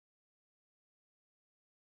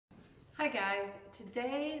Hi guys,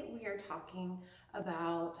 today we are talking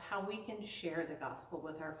about how we can share the gospel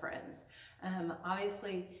with our friends.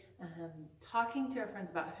 Obviously, talking to our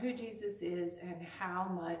friends about who Jesus is and how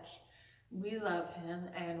much we love him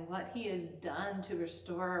and what he has done to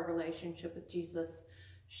restore our relationship with Jesus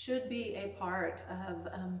should be a part of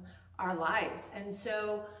our lives. And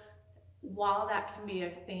so while that can be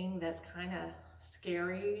a thing that's kind of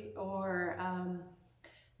scary or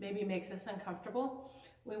maybe makes us uncomfortable,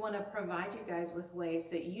 we want to provide you guys with ways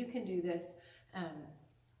that you can do this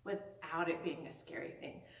without it being a scary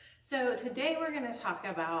thing. So today we're going to talk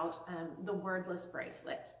about the wordless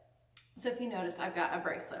bracelet. So if you notice, I've got a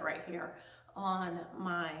bracelet right here on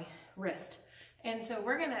my wrist. And so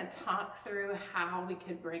we're going to talk through how we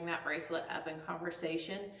could bring that bracelet up in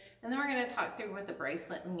conversation. And then we're going to talk through what the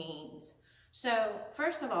bracelet means. So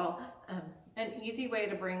first of all, an easy way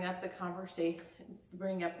to bring up the conversation,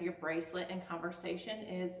 bring up your bracelet in conversation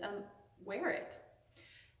is wear it.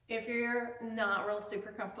 If you're not real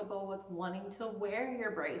super comfortable with wanting to wear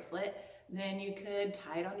your bracelet, then you could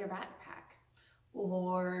tie it on your backpack,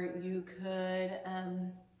 or you could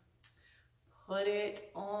put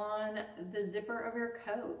it on the zipper of your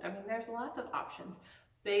coat. I mean, there's lots of options.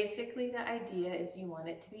 Basically, the idea is you want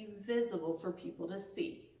it to be visible for people to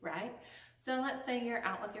see, right? So let's say you're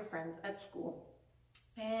out with your friends at school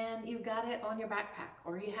and you've got it on your backpack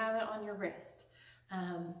or you have it on your wrist.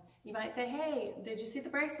 You might say, hey, did you see the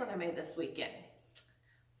bracelet I made this weekend?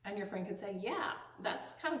 And your friend could say, yeah,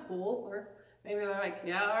 that's kind of cool. Or maybe they're like,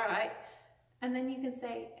 yeah, all right. And then you can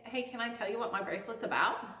say, hey, can I tell you what my bracelet's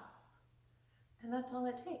about? And that's all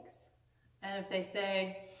it takes. And if they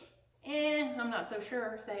say, I'm not so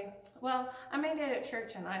sure, say, well, I made it at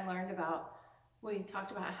church and I learned about, we talked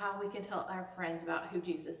about how we can tell our friends about who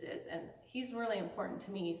Jesus is, and he's really important to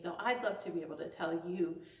me, so I'd love to be able to tell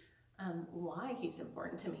you why he's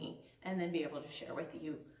important to me, and then be able to share with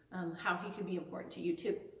you how he could be important to you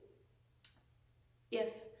too.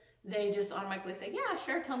 If they just automatically say, yeah,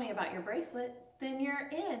 sure, tell me about your bracelet, then you're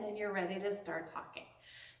in and you're ready to start talking.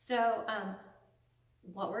 So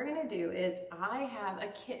what we're going to do is I have a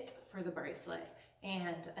kit for the bracelet.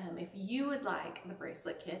 And if you would like the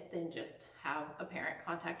bracelet kit, then just have a parent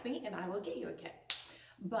contact me and I will get you a kit.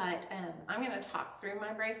 But I'm going to talk through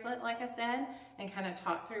my bracelet, like I said, and kind of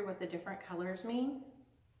talk through what the different colors mean.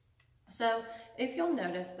 So if you'll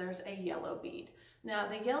notice, there's a yellow bead. Now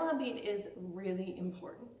the yellow bead is really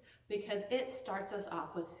important because it starts us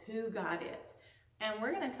off with who God is. And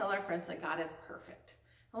we're going to tell our friends that God is perfect.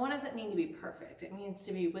 And what does it mean to be perfect? It means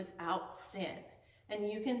to be without sin.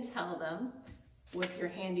 And you can tell them with your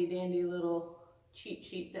handy dandy little cheat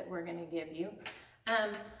sheet that we're going to give you,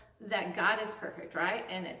 that God is perfect, right?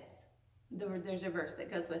 And there's a verse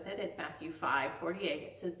that goes with it. It's Matthew 5:48.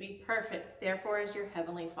 It says, be perfect, therefore as your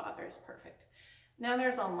heavenly Father is perfect. Now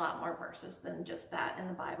there's a lot more verses than just that in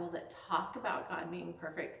the Bible that talk about God being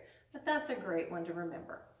perfect, but that's a great one to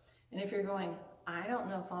remember. And if you're going, I don't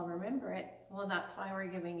know if I'll remember it, well, that's why we're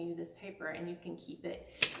giving you this paper, and you can keep it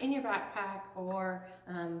in your backpack or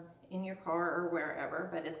in your car or wherever,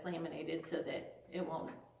 but it's laminated so that it won't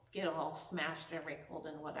get all smashed and wrinkled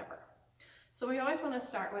and whatever. So we always want to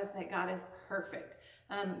start with that God is perfect,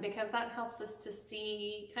 because that helps us to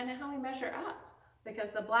see kind of how we measure up, because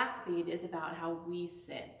the black bead is about how we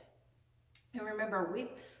sinned. And remember,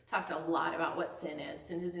 we've talked a lot about what sin is.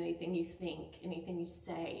 Sin is anything you think, anything you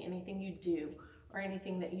say, anything you do, or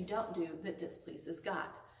anything that you don't do that displeases God.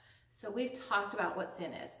 So we've talked about what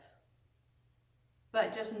sin is.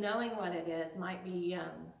 But just knowing what it is might be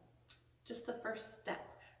just the first step,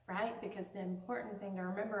 right? Because the important thing to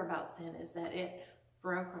remember about sin is that it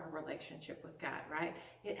broke our relationship with God, right?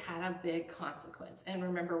 It had a big consequence. And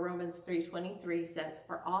remember, Romans 3:23 says,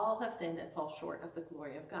 for all have sinned and fall short of the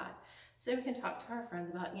glory of God. So we can talk to our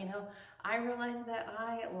friends about, I realize that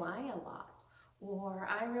I lie a lot, or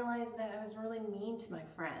I realize that I was really mean to my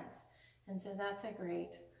friends. And so that's a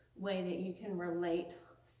great way that you can relate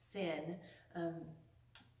sin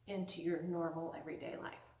into your normal everyday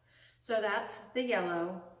life. So that's the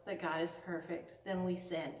yellow, that God is perfect. Then we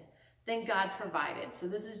sinned. Then God provided. So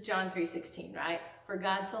this is John 3:16, right? For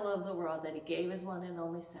God so loved the world that he gave his one and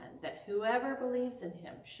only son, that whoever believes in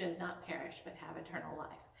him should not perish but have eternal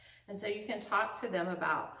life. And so you can talk to them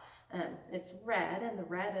about, it's red, and the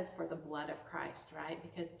red is for the blood of Christ, right?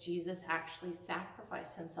 Because Jesus actually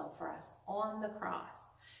sacrificed himself for us on the cross.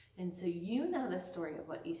 And so you know the story of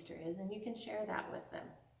what Easter is, and you can share that with them.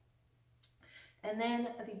 And then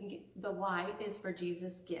the white is for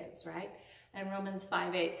Jesus gives, right? And Romans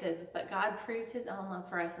 5:8 says, but God proved his own love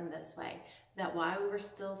for us in this way, that while we were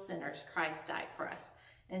still sinners, Christ died for us.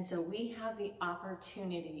 And so we have the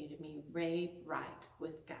opportunity to be made right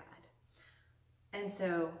with God. And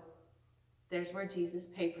so there's where Jesus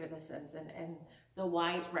paid for the sins, and the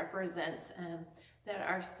white represents that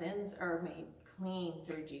our sins are made clean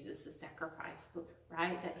through Jesus' sacrifice,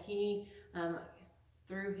 right? That he,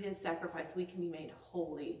 through his sacrifice, we can be made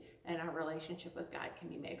holy, and our relationship with God can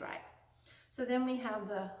be made right. So then we have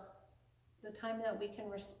the time that we can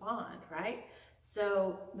respond, right?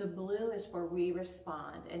 So the blue is for we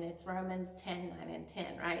respond, and it's Romans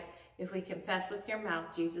 10:9-10, right? If we confess with your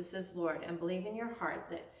mouth Jesus is Lord and believe in your heart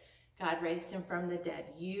that God raised him from the dead,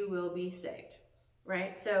 you will be saved,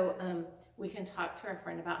 right? So we can talk to our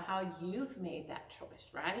friend about how you've made that choice,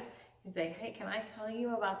 right? You can say, hey, can I tell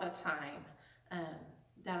you about the time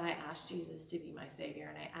that I asked Jesus to be my Savior,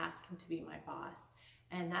 and I asked him to be my boss?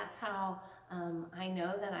 And that's how I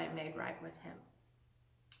know that I'm made right with him.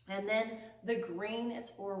 And then the green is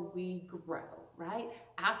for we grow, right?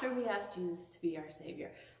 After we ask Jesus to be our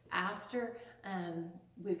Savior, after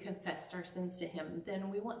we've confessed our sins to him, then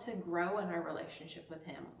we want to grow in our relationship with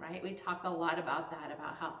him, right? We talk a lot about that,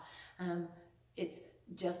 about how it's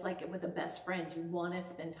just like with a best friend, you want to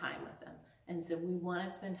spend time with them. And so we want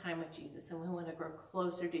to spend time with Jesus, and we want to grow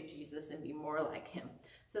closer to Jesus and be more like him.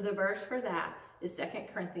 So the verse for that is 2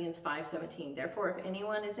 Corinthians 5:17. Therefore, if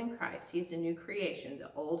anyone is in Christ, he is a new creation.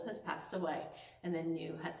 The old has passed away and the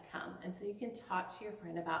new has come. And so you can talk to your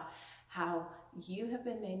friend about how you have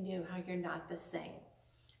been made new, how you're not the same.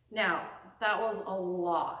 Now, that was a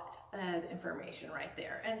lot of information right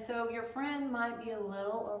there. And so your friend might be a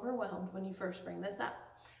little overwhelmed when you first bring this up.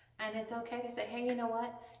 And it's okay to say, hey, you know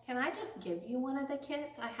what? Can I just give you one of the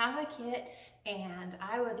kits? I have a kit, and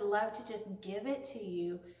I would love to just give it to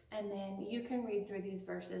you. And then you can read through these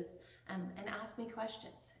verses and ask me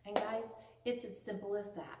questions. And guys, it's as simple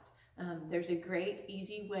as that. There's a great,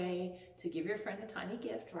 easy way to give your friend a tiny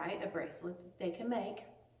gift, right? A bracelet that they can make,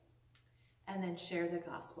 and then share the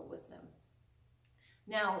gospel with them.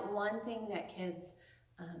 Now, one thing that kids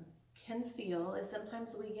can feel is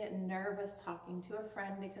sometimes we get nervous talking to a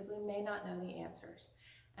friend because we may not know the answers.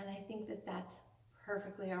 And I think that that's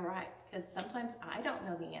perfectly all right, because sometimes I don't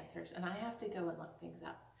know the answers and I have to go and look things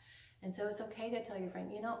up. And so it's okay to tell your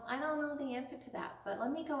friend, you know, I don't know the answer to that, but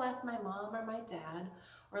let me go ask my mom or my dad,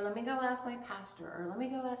 or let me go ask my pastor, or let me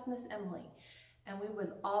go ask Miss Emily. And we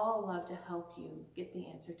would all love to help you get the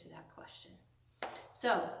answer to that question.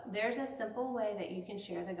 So there's a simple way that you can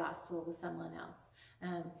share the gospel with someone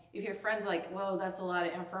else. If your friend's like, whoa, that's a lot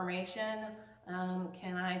of information,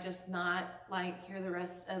 can I just not hear the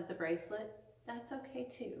rest of the bracelet? That's okay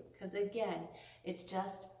too, because again, it's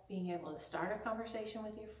just being able to start a conversation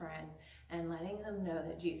with your friend and letting them know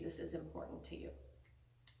that Jesus is important to you.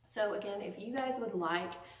 So again, if you guys would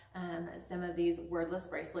like some of these wordless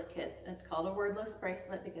bracelet kits, it's called a wordless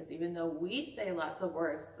bracelet because even though we say lots of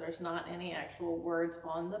words, there's not any actual words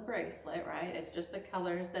on the bracelet, right? It's just the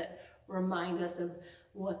colors that remind us of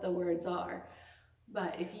what the words are.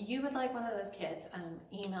 But if you would like one of those kits,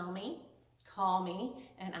 email me, call me,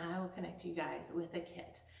 and I will connect you guys with a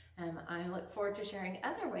kit. I look forward to sharing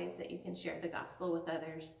other ways that you can share the gospel with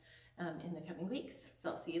others in the coming weeks.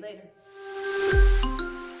 So I'll see you later.